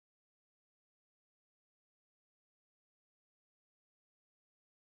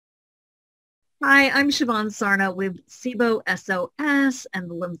Hi, I'm Shivan Sarna with SIBO SOS and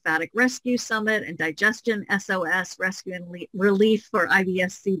the Lymphatic Rescue Summit and Digestion SOS, Rescue and Relief for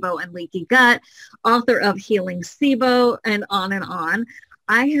IBS, SIBO, and Leaky Gut, author of Healing SIBO, and on and on.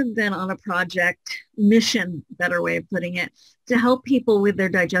 I have been on a project, mission, better way of putting it, to help people with their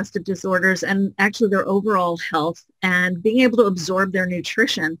digestive disorders and actually their overall health and being able to absorb their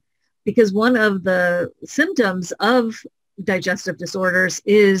nutrition. Because one of the symptoms of digestive disorders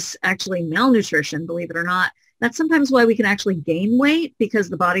is actually malnutrition, believe it or not. That's sometimes why we can actually gain weight because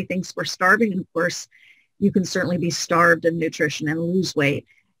the body thinks we're starving. And of course, you can certainly be starved of nutrition and lose weight.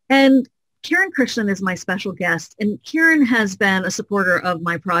 And Kiran Krishnan is my special guest. And Kiran has been a supporter of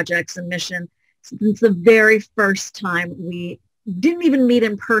my projects and mission since the very first time. We didn't even meet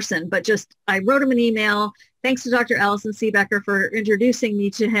in person, but just I wrote him an email. Thanks to Dr. Allison Seebecker for introducing me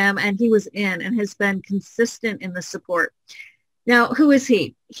to him, and he was in and has been consistent in the support. Now, who is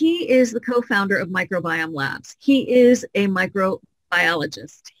he? He is the co-founder of Microbiome Labs. He is a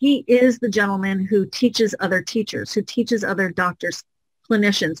microbiologist. He is the gentleman who teaches other teachers, who teaches other doctors,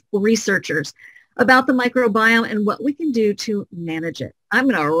 clinicians, researchers about the microbiome and what we can do to manage it. I'm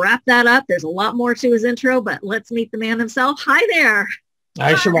going to wrap that up. There's a lot more to his intro, but let's meet the man himself. Hi there.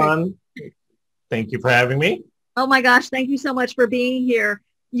 Hi, Shivan. Thank you for having me. Oh my gosh, thank you so much for being here.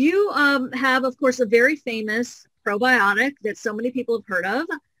 You have, of course, a very famous probiotic that so many people have heard of,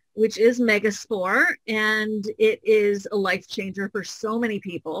 which is Megaspore, and it is a life changer for so many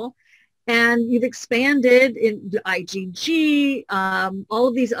people. And you've expanded into IgG, all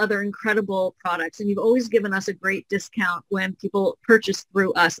of these other incredible products, and you've always given us a great discount when people purchase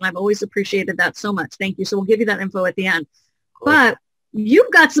through us, and I've always appreciated that so much. Thank you. So we'll give you that info at the end. But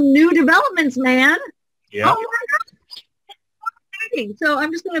you've got some new developments, man. Yeah. Oh my God. So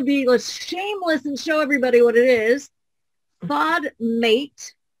I'm just going to be shameless and show everybody what it is.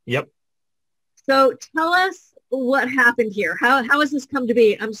 FODMAP. Yep. So tell us what happened here. How has this come to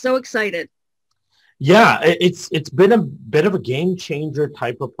be? I'm so excited. Yeah, it's been a bit of a game changer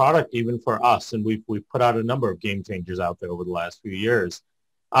type of product even for us. And we've put out a number of game changers out there over the last few years.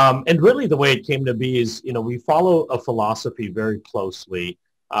 And really the way it came to be is, we follow a philosophy very closely.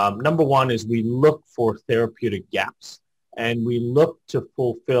 Number one is we look for therapeutic gaps and we look to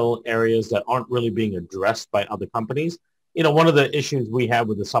fulfill areas that aren't really being addressed by other companies. One of the issues we have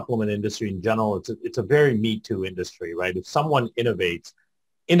with the supplement industry in general, it's a very Me Too industry, right? If someone innovates,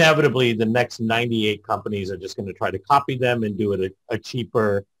 inevitably the next 98 companies are just going to try to copy them and do it a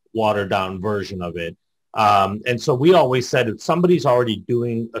cheaper, watered down version of it. And so we always said if somebody's already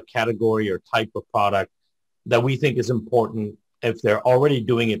doing a category or type of product that we think is important, if they're already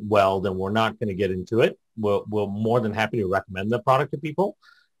doing it well, then we're not going to get into it. We're more than happy to recommend the product to people.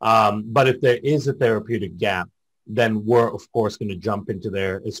 But if there is a therapeutic gap, then we're, of course, going to jump into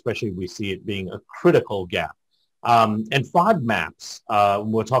there, especially if we see it being a critical gap. And FODMAPs,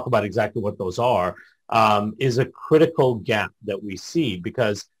 we'll talk about exactly what those are, is a critical gap that we see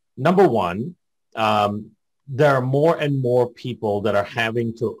because, number one, there are more and more people that are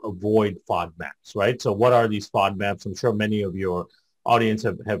having to avoid FODMAPs, right? So what are these FODMAPs? I'm sure many of your audience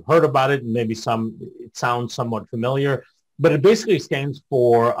have heard about it, and maybe it sounds somewhat familiar, but it basically stands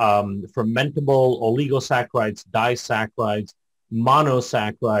for fermentable oligosaccharides, disaccharides,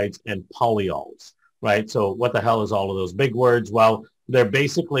 monosaccharides, and polyols, right? So what the hell is all of those big words? Well, they're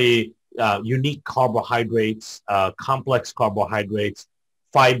basically unique carbohydrates, complex carbohydrates,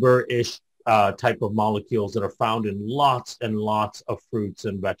 fiber-ish type of molecules that are found in lots and lots of fruits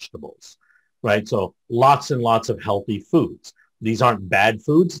and vegetables, right? So lots and lots of healthy foods. These aren't bad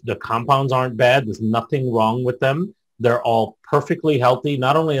foods. The compounds aren't bad. There's nothing wrong with them. They're all perfectly healthy.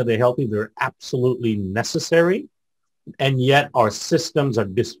 Not only are they healthy, they're absolutely necessary. And yet our systems are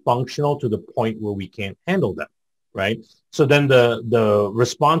dysfunctional to the point where we can't handle them, right? So then the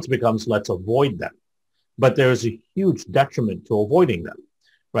response becomes, let's avoid them. But there's a huge detriment to avoiding them,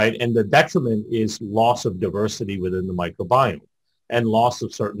 right? And the detriment is loss of diversity within the microbiome and loss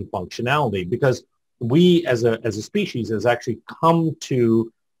of certain functionality because we as a species has actually come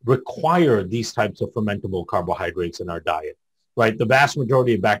to require these types of fermentable carbohydrates in our diet, right? The vast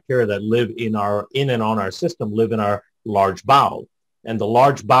majority of bacteria that live in and on our system live in our large bowel. And the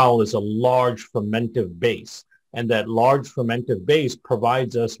large bowel is a large fermentive base. And that large fermentive base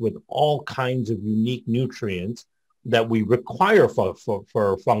provides us with all kinds of unique nutrients that we require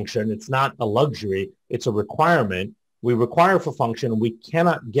for function. It's not a luxury, it's a requirement. We require for function, and we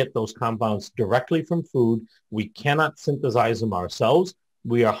cannot get those compounds directly from food. We cannot synthesize them ourselves.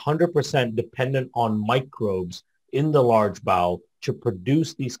 We are 100% dependent on microbes in the large bowel to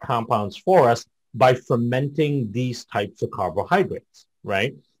produce these compounds for us by fermenting these types of carbohydrates,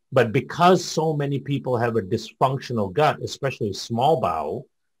 right? But because so many people have a dysfunctional gut, especially small bowel,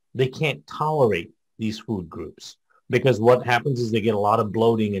 they can't tolerate these food groups, because what happens is they get a lot of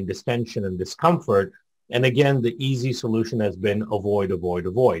bloating and distension and discomfort. And again, the easy solution has been avoid, avoid,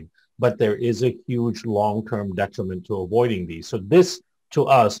 avoid. But there is a huge long-term detriment to avoiding these. So this, to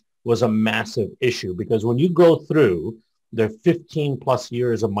us, was a massive issue, because when you go through the 15 plus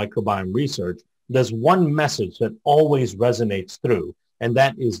years of microbiome research, there's one message that always resonates through, and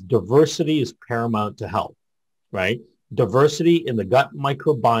that is diversity is paramount to health, right? Diversity in the gut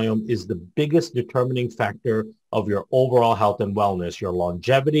microbiome is the biggest determining factor of your overall health and wellness, your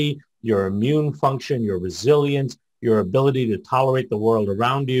longevity, your immune function, your resilience, your ability to tolerate the world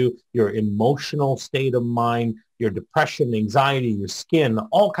around you, your emotional state of mind, your depression, anxiety, your skin,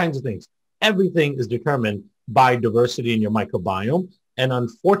 all kinds of things. Everything is determined by diversity in your microbiome. And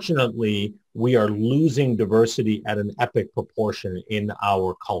unfortunately, we are losing diversity at an epic proportion in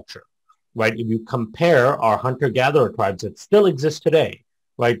our culture, right? If you compare our hunter-gatherer tribes that still exist today,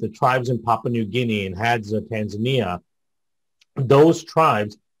 right? The tribes in Papua New Guinea and Hadza, Tanzania, those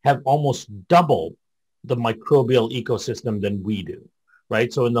tribes have almost double the microbial ecosystem than we do,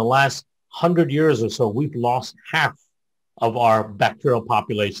 right? So in the last 100 years or so, we've lost half of our bacterial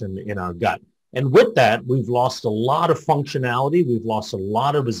population in our gut. And with that, we've lost a lot of functionality. We've lost a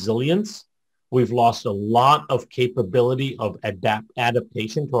lot of resilience. We've lost a lot of capability of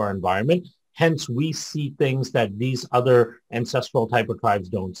adaptation to our environment. Hence, we see things that these other ancestral type of tribes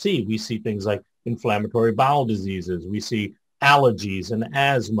don't see. We see things like inflammatory bowel diseases. We see allergies and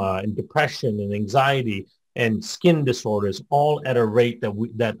asthma and depression and anxiety and skin disorders, all at a rate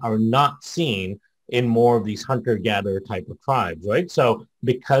that are not seen in more of these hunter-gatherer type of tribes, right? So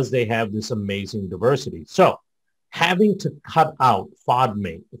because they have this amazing diversity. So having to cut out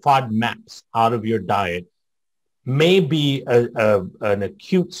FODMAPs out of your diet may be an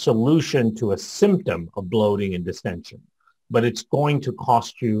acute solution to a symptom of bloating and distension, but it's going to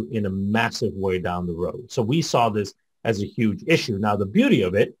cost you in a massive way down the road. So we saw this as a huge issue. Now, the beauty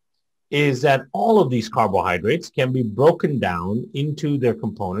of it is that all of these carbohydrates can be broken down into their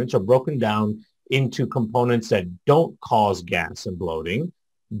components, or broken down into components that don't cause gas and bloating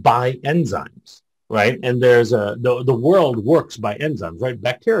by enzymes, right? And there's the world works by enzymes, right?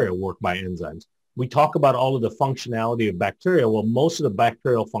 Bacteria work by enzymes. We talk about all of the functionality of bacteria. Well, most of the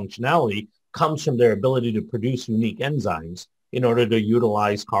bacterial functionality comes from their ability to produce unique enzymes in order to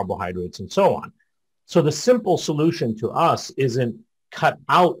utilize carbohydrates and so on. So the simple solution to us isn't cut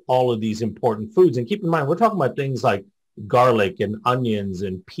out all of these important foods. And keep in mind, we're talking about things like garlic and onions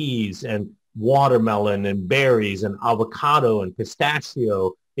and peas and watermelon and berries and avocado and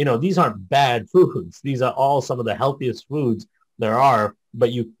pistachio. You know, these aren't bad foods. These are all some of the healthiest foods there are,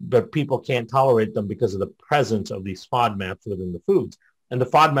 but people can't tolerate them because of the presence of these FODMAPs within the foods. And the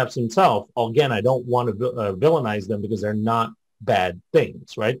FODMAPs themselves, again, I don't want to villainize them because they're not bad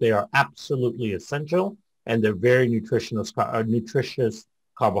things, right? They are absolutely essential, and they're very nutritious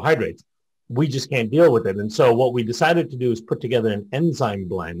carbohydrates. We just can't deal with it. And so what we decided to do is put together an enzyme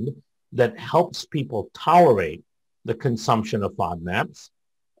blend that helps people tolerate the consumption of FODMAPs.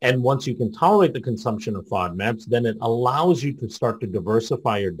 And once you can tolerate the consumption of FODMAPs, then it allows you to start to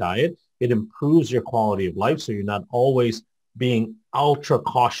diversify your diet. It improves your quality of life, so you're not always being ultra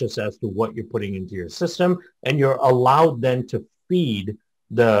cautious as to what you're putting into your system. And you're allowed then to feed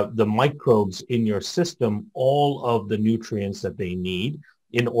the microbes in your system all of the nutrients that they need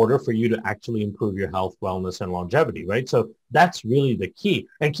in order for you to actually improve your health, wellness, and longevity, right? So that's really the key.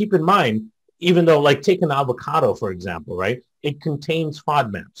 And keep in mind, even though, like, take an avocado, for example, right? It contains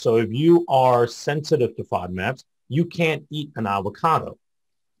FODMAPs. So if you are sensitive to FODMAPs, you can't eat an avocado,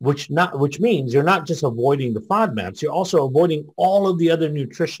 which means you're not just avoiding the FODMAPs, you're also avoiding all of the other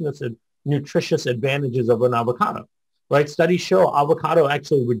nutritious advantages of an avocado, right? Studies show avocado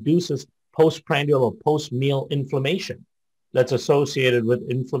actually reduces postprandial or post-meal inflammation that's associated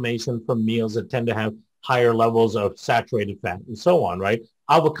with inflammation from meals that tend to have higher levels of saturated fat and so on, right?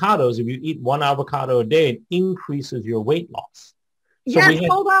 Avocados, if you eat one avocado a day, it increases your weight loss. So yes,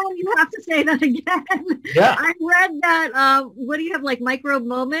 hold on, you have to say that again. Yeah. I read that, what do you have, like microbe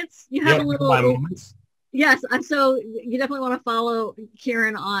moments? You have a little... moments. Yes, and so you definitely want to follow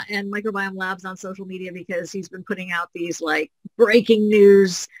Kiran and Microbiome Labs on social media, because he's been putting out these like breaking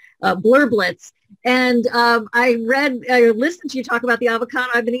news blurblets. And I listened to you talk about the avocado.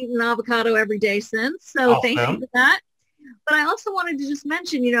 I've been eating an avocado every day since. So thank you for that. But I also wanted to just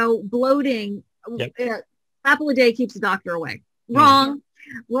mention, bloating. Yep. Apple a day keeps the doctor away. Wrong.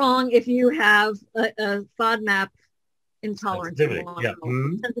 If you have a FODMAP intolerance, Sensitivity. Yeah.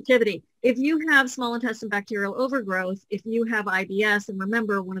 sensitivity. If you have small intestine bacterial overgrowth, if you have IBS, and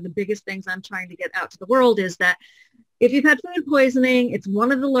remember, one of the biggest things I'm trying to get out to the world is that if you've had food poisoning, it's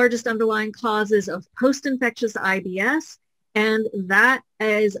one of the largest underlying causes of post-infectious IBS. And that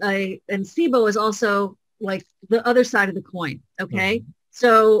is and SIBO is also like the other side of the coin. Okay.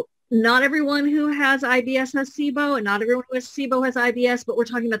 So not everyone who has IBS has SIBO, and not everyone who has SIBO has IBS, but we're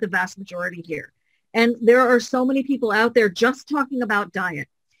talking about the vast majority here. And there are so many people out there just talking about diet.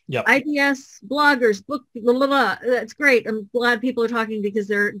 Yep. IBS bloggers, book, blah, blah, blah. That's great. I'm glad people are talking because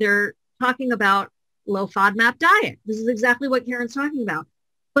they're talking about low FODMAP diet. This is exactly what Kiran's talking about.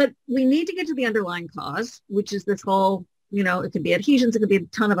 But we need to get to the underlying cause, which is this whole, it could be adhesions, it could be a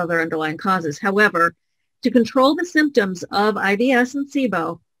ton of other underlying causes. However, to control the symptoms of IBS and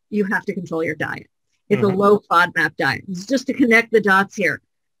SIBO, you have to control your diet. It's a low FODMAP diet. It's just to connect the dots here.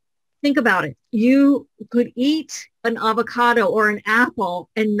 Think about it. You could eat an avocado or an apple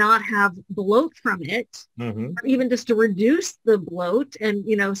and not have bloat from it, or even just to reduce the bloat and,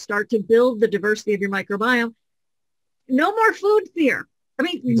 start to build the diversity of your microbiome. No more food fear. I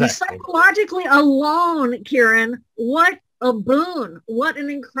mean, psychologically alone, Kiran, what a boon. What an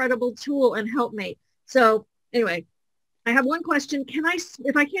incredible tool and helpmate. So anyway, I have one question.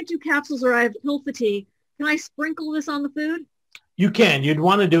 If I can't do capsules or I have pill fatigue, can I sprinkle this on the food? You can. You'd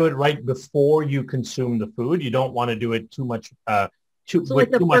want to do it right before you consume the food. You don't want to do it too much too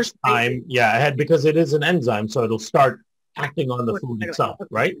much time ahead, because it is an enzyme, so it'll start acting on the food itself,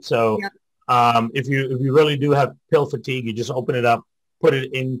 right? So if you really do have pill fatigue, you just open it up, put it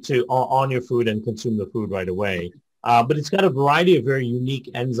on your food and consume the food right away. But it's got a variety of very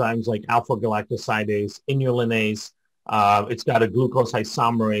unique enzymes like alpha-galactosidase, inulinase. It's got a glucose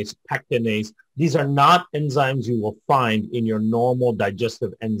isomerase, pectinase. These are not enzymes you will find in your normal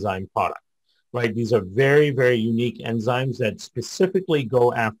digestive enzyme product, right? These are very, very unique enzymes that specifically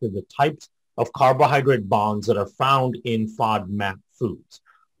go after the types of carbohydrate bonds that are found in FODMAP foods,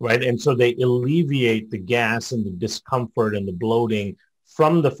 right? And so they alleviate the gas and the discomfort and the bloating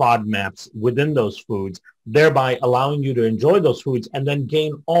from the FODMAPs within those foods, thereby allowing you to enjoy those foods and then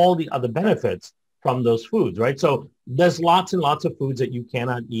gain all the other benefits from those foods, right? So there's lots and lots of foods that you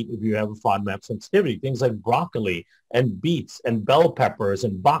cannot eat if you have a FODMAP sensitivity. Things like broccoli and beets and bell peppers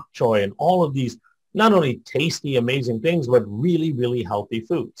and bok choy and all of these not only tasty, amazing things, but really, really healthy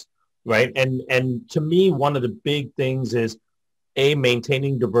foods, right? And to me, one of the big things is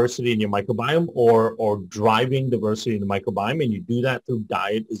maintaining diversity in your microbiome or driving diversity in the microbiome. And you do that through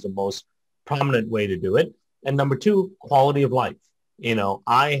diet is the most prominent way to do it. And number two, quality of life.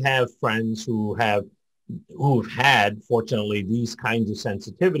 I have friends who've had, fortunately, these kinds of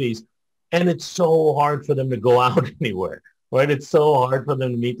sensitivities, and it's so hard for them to go out anywhere, right? It's so hard for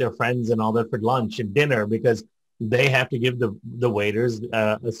them to meet their friends and all that for lunch and dinner because they have to give the waiters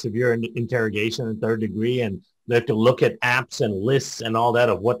a severe interrogation in third degree, and they have to look at apps and lists and all that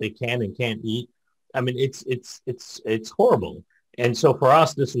of what they can and can't eat. I mean, it's horrible. And so for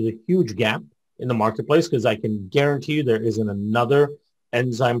us, this was a huge gap in the marketplace because I can guarantee you there isn't another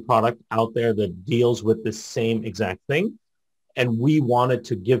enzyme product out there that deals with the same exact thing. And we wanted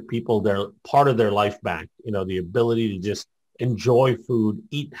to give people their part of their life back, the ability to just enjoy food,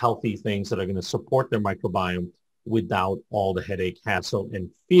 eat healthy things that are going to support their microbiome without all the headache, hassle, and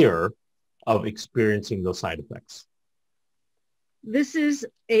fear of experiencing those side effects. This is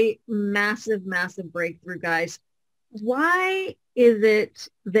a massive, massive breakthrough, guys. Why is it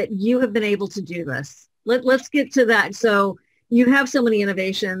that you have been able to do this? Let's get to that. So you have so many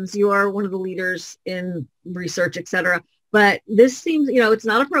innovations. You are one of the leaders in research, et cetera. But this seems, it's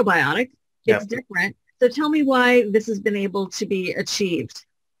not a probiotic. It's different. So tell me why this has been able to be achieved.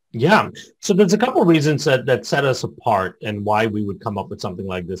 Yeah. So there's a couple of reasons that set us apart and why we would come up with something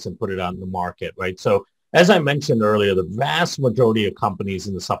like this and put it out in the market, right? So as I mentioned earlier, the vast majority of companies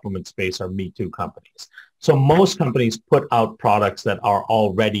in the supplement space are Me Too companies. So most companies put out products that are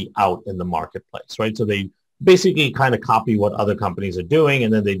already out in the marketplace, right? So they basically kind of copy what other companies are doing,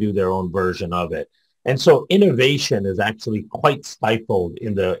 and then they do their own version of it. And so innovation is actually quite stifled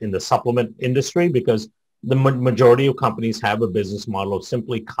in the supplement industry because the majority of companies have a business model of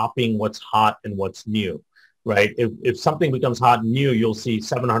simply copying what's hot and what's new, right? If something becomes hot and new, you'll see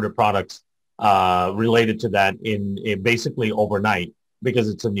 700 products related to that in basically overnight because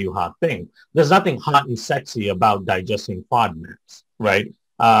it's a new hot thing. There's nothing hot and sexy about digesting FODMAPs, right?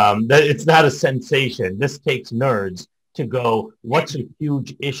 It's not a sensation. This takes nerds to go, what's a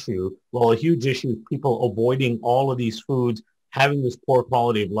huge issue? Well, a huge issue is people avoiding all of these foods, having this poor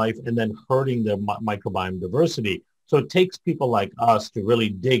quality of life, and then hurting their microbiome diversity. So it takes people like us to really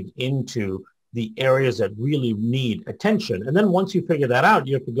dig into the areas that really need attention. And then once you figure that out,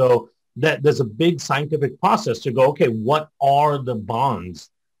 you have to go, that there's a big scientific process to go, okay, what are the bonds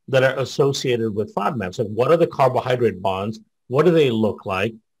that are associated with FODMAPs? So what are the carbohydrate bonds? What do they look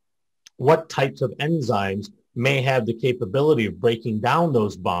like? What types of enzymes may have the capability of breaking down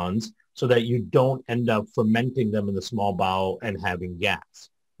those bonds so that you don't end up fermenting them in the small bowel and having gas,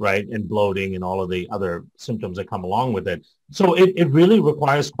 right? And bloating and all of the other symptoms that come along with it. So it really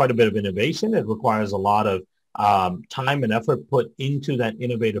requires quite a bit of innovation. It requires a lot of time and effort put into that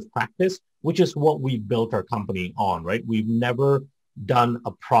innovative practice, which is what we built our company on, right? We've never done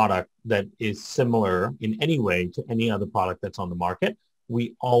a product that is similar in any way to any other product that's on the market.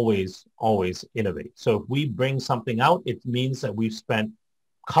 We always innovate. So if we bring something out, it means that we've spent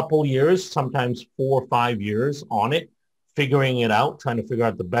a couple years, sometimes 4 or 5 years on it, figuring it out, trying to figure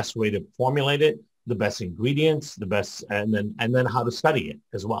out the best way to formulate it, the best ingredients, the best, and then how to study it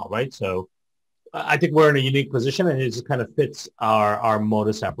as well, right? So I think we're in a unique position, and it just kind of fits our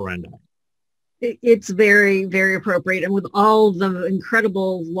modus operandi. It's very, very appropriate. And with all the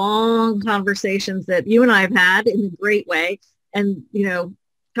incredible long conversations that you and I have had in a great way, and, you know,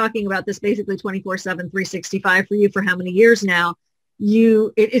 talking about this basically 24/7, 365 for you for how many years now,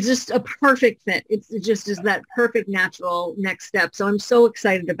 it's just a perfect fit. It just is that perfect natural next step. So I'm so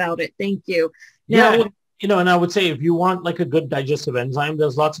excited about it. Thank you. Now, yeah, you know, and I would say if you want like a good digestive enzyme,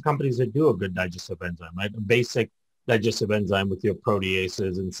 there's lots of companies that do a good digestive enzyme, right? A basic digestive enzyme with your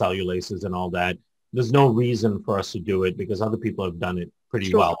proteases and cellulases and all that. There's no reason for us to do it because other people have done it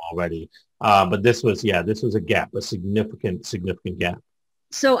pretty well already. But this was a gap, a significant gap.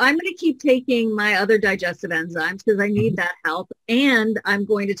 So I'm going to keep taking my other digestive enzymes because I need that help. And I'm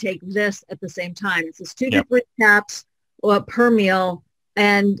going to take this at the same time. It's just 2 to 3 caps per meal.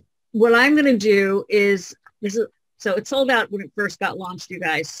 And what I'm going to do is, so it sold out when it first got launched, you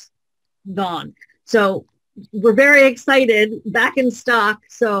guys, gone. So we're very excited, back in stock.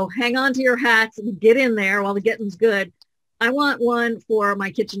 So hang on to your hats and get in there while the getting's good. I want one for my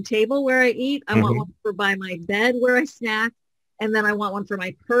kitchen table where I eat. I want one for by my bed where I snack. And then I want one for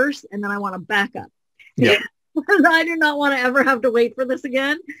my purse. And then I want a backup. Yeah. I do not want to ever have to wait for this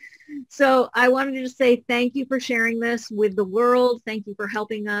again. So I wanted to just say thank you for sharing this with the world. Thank you for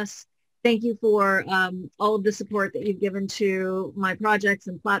helping us. Thank you for all of the support that you've given to my projects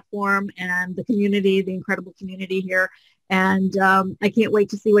and platform and the community, the incredible community here. And I can't wait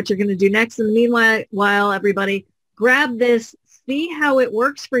to see what you're going to do next. In the meanwhile, everybody, grab this, see how it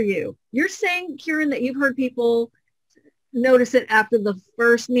works for you. You're saying, Kiran, that you've heard people notice it after the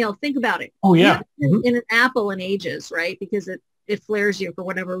first meal. Think about it. Oh, yeah. In an apple in ages, right? Because it flares you for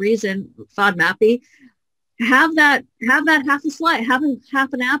whatever reason, FODMAP. Have that half a slice, have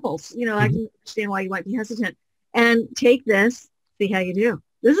half an apple. You know, I can understand why you might be hesitant. And take this, see how you do.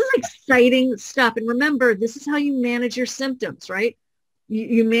 This is exciting stuff. And remember, this is how you manage your symptoms, right?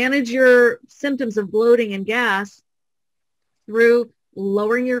 You manage your symptoms of bloating and gas through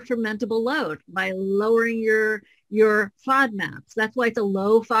lowering your fermentable load, by lowering your FODMAPs. That's why it's a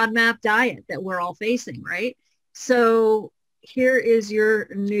low FODMAP diet that we're all facing, right? So here is your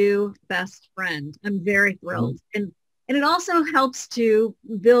new best friend. I'm very thrilled. And it also helps to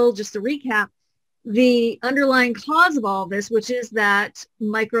build, just to recap, the underlying cause of all this, which is that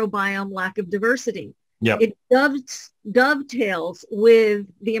microbiome lack of diversity. Yep. It dovetails with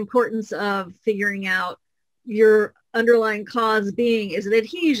the importance of figuring out your underlying cause being, is it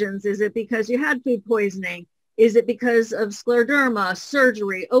adhesions? Is it because you had food poisoning? Is it because of scleroderma,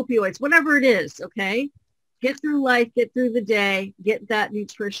 surgery, opioids, whatever it is, okay? Get through life, get through the day, get that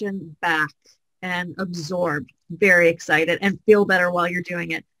nutrition back and absorbed. Very excited, and feel better while you're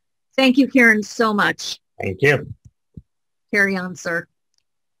doing it. Thank you, Kiran, so much. Thank you. Carry on, sir.